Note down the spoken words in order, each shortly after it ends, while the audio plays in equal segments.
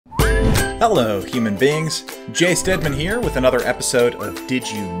Hello, human beings. Jay Stedman here with another episode of Did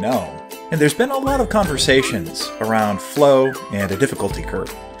You Know? And there's been a lot of conversations around flow and a difficulty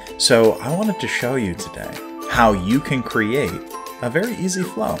curve. So I wanted to show you today how you can create a very easy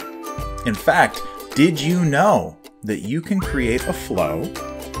flow. In fact, did you know that you can create a flow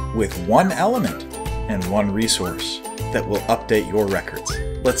with one element and one resource that will update your records?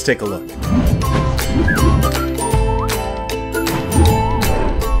 Let's take a look.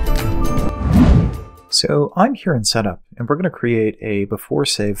 So I'm here in Setup, and we're going to create a before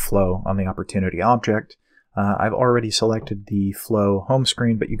save flow on the opportunity object. I've already selected the flow home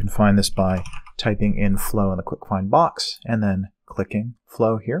screen, but you can find this by typing in flow in the quick find box and then clicking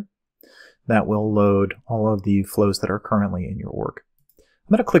flow here. That will load all of the flows that are currently in your org.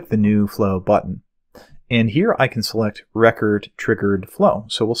 I'm going to click the new flow button, and here I can select record triggered flow.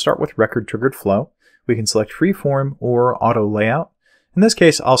 So we'll start with record triggered flow. We can select freeform or auto layout. In this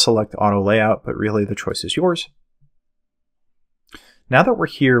case, I'll select auto layout, but really the choice is yours. Now that we're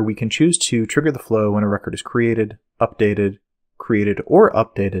here, we can choose to trigger the flow when a record is created or updated,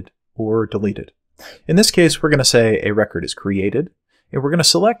 or deleted. In this case, we're going to say a record is created, and we're going to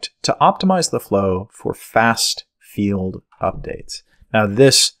select to optimize the flow for fast field updates. Now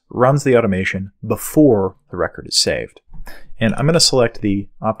this runs the automation before the record is saved. And I'm going to select the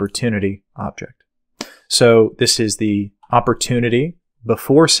opportunity object. So this is the opportunity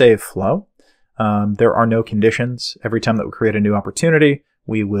before save flow. There are no conditions. Every time that we create a new opportunity,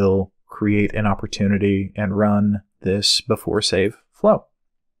 we will create an opportunity and run this before save flow.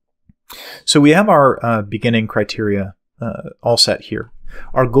 So we have our beginning criteria all set here.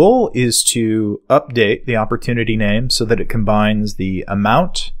 Our goal is to update the opportunity name so that it combines the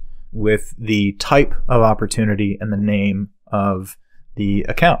amount with the type of opportunity and the name of the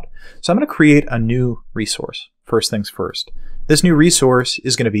account. So I'm going to create a new resource. First things first. This new resource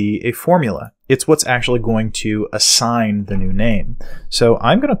is going to be a formula. It's what's actually going to assign the new name. So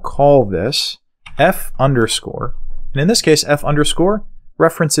I'm going to call this F underscore. And in this case, F underscore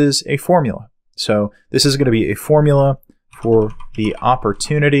references a formula. So this is going to be a formula for the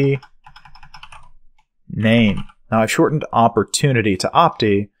opportunity name. Now I've shortened opportunity to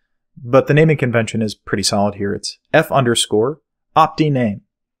opti, but the naming convention is pretty solid here. It's F underscore opti name.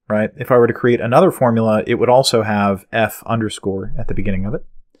 Right? If I were to create another formula, it would also have F underscore at the beginning of it.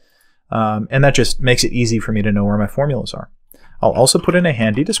 And that just makes it easy for me to know where my formulas are. I'll also put in a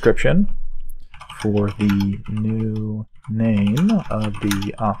handy description for the new name of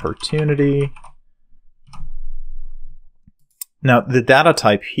the opportunity. Now, the data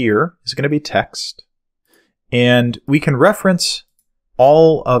type here is going to be text. And we can reference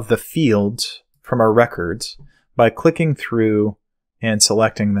all of the fields from our records by clicking through and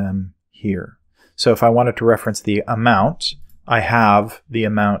selecting them here. So if I wanted to reference the amount, I have the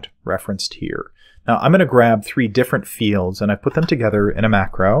amount referenced here. Now I'm going to grab three different fields and I put them together in a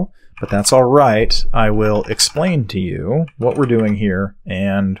macro, but that's all right. I will explain to you what we're doing here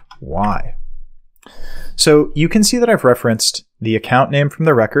and why. So you can see that I've referenced the account name from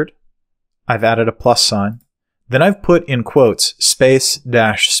the record. I've added a plus sign. Then I've put in quotes space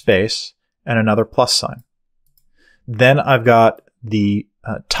dash space and another plus sign. Then I've got the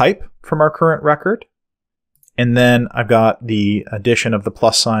type from our current record, and then I've got the addition of the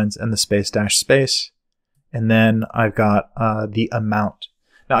plus signs and the space dash space, and then I've got the amount.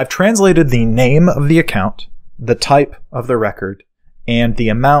 Now I've translated the name of the account, the type of the record, and the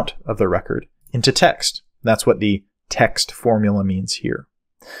amount of the record into text. That's what the text formula means here.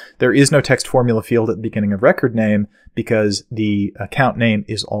 There is no text formula field at the beginning of record name because the account name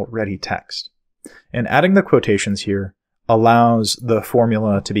is already text. And adding the quotations here allows the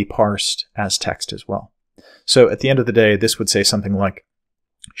formula to be parsed as text as well. So at the end of the day, this would say something like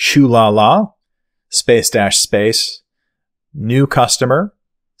shoo-la-la, space dash space, new customer,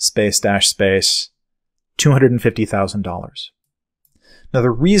 space dash space, $250,000. Now the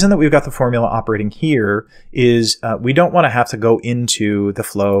reason that we've got the formula operating here is we don't want to have to go into the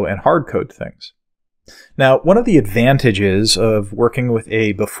flow and hard code things. Now one of the advantages of working with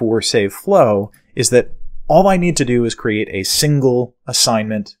a before save flow is that all I need to do is create a single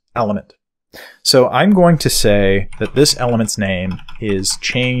assignment element. So I'm going to say that this element's name is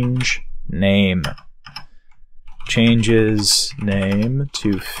change name. Changes name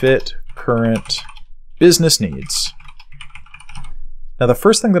to fit current business needs. Now the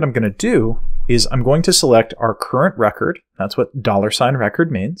first thing that I'm going to do is I'm going to select our current record. That's what $record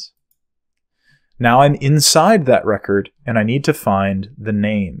means. Now I'm inside that record and I need to find the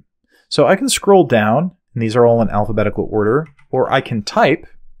name. So I can scroll down, and these are all in alphabetical order, or I can type.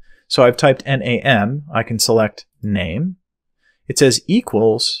 So I've typed NAM, I can select name. It says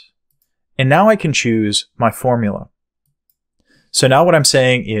equals, And now I can choose my formula. So now what I'm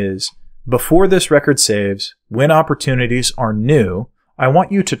saying is, before this record saves, when opportunities are new, I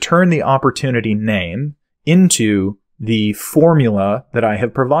want you to turn the opportunity name into the formula that I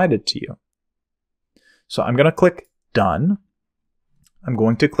have provided to you. So I'm going to click Done. I'm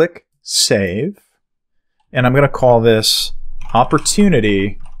going to click Save. And I'm going to call this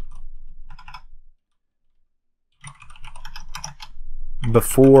Opportunity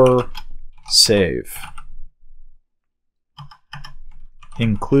Before Save.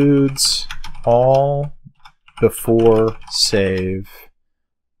 Includes all before save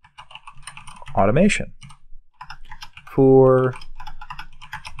automation for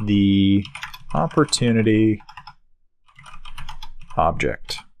the opportunity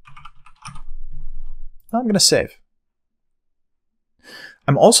object. I'm going to save.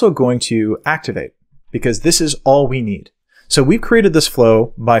 I'm also going to activate, because this is all we need. So we've created this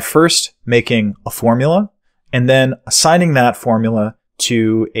flow by first making a formula and then assigning that formula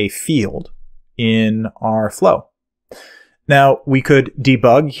to a field in our flow. Now, we could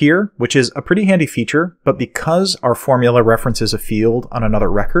debug here, which is a pretty handy feature, but because our formula references a field on another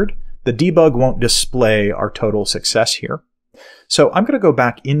record, the debug won't display our total success here. So I'm going to go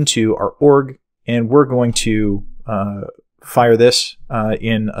back into our org, and we're going to fire this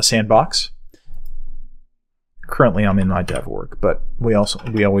in a sandbox. Currently, I'm in my dev org, but we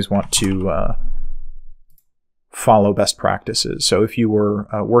always want to follow best practices. So if you were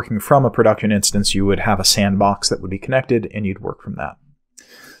working from a production instance, you would have a sandbox that would be connected, and you'd work from that.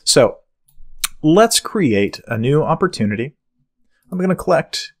 So let's create a new opportunity. I'm going to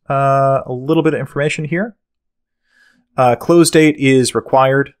collect a little bit of information here. Close date is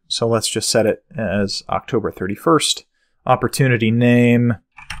required, so let's just set it as October 31st. Opportunity name,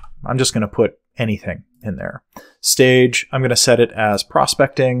 I'm just going to put anything in there. Stage, I'm going to set it as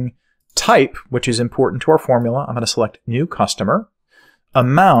prospecting. Type, which is important to our formula, I'm going to select new customer.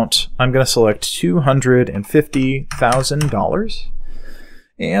 Amount, I'm going to select $250,000.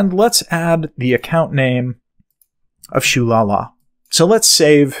 And let's add the account name of Shulala. So let's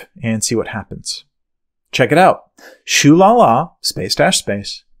save and see what happens. Check it out. Shulala, space dash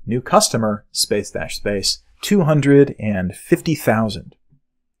space, new customer, space dash space, 250,000.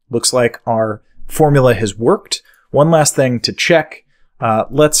 Looks like our formula has worked. One last thing to check.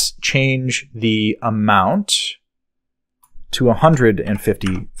 Let's change the amount to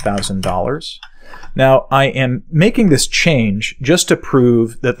 $150,000. Now, I am making this change just to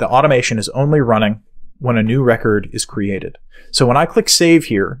prove that the automation is only running when a new record is created. So when I click Save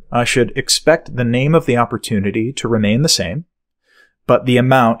here, I should expect the name of the opportunity to remain the same, but the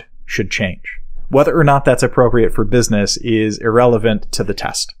amount should change. Whether or not that's appropriate for business is irrelevant to the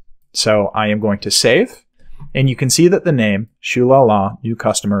test. So I am going to save. And you can see that the name, Shulala, new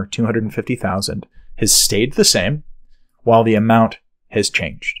customer, 250,000, has stayed the same, while the amount has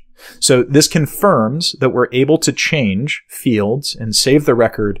changed. So this confirms that we're able to change fields and save the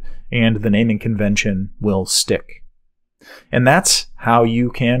record, and the naming convention will stick. And that's how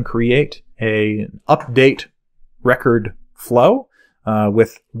you can create an update record flow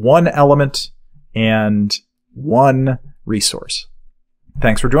with one element and one resource.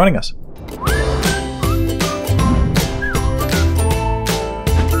 Thanks for joining us.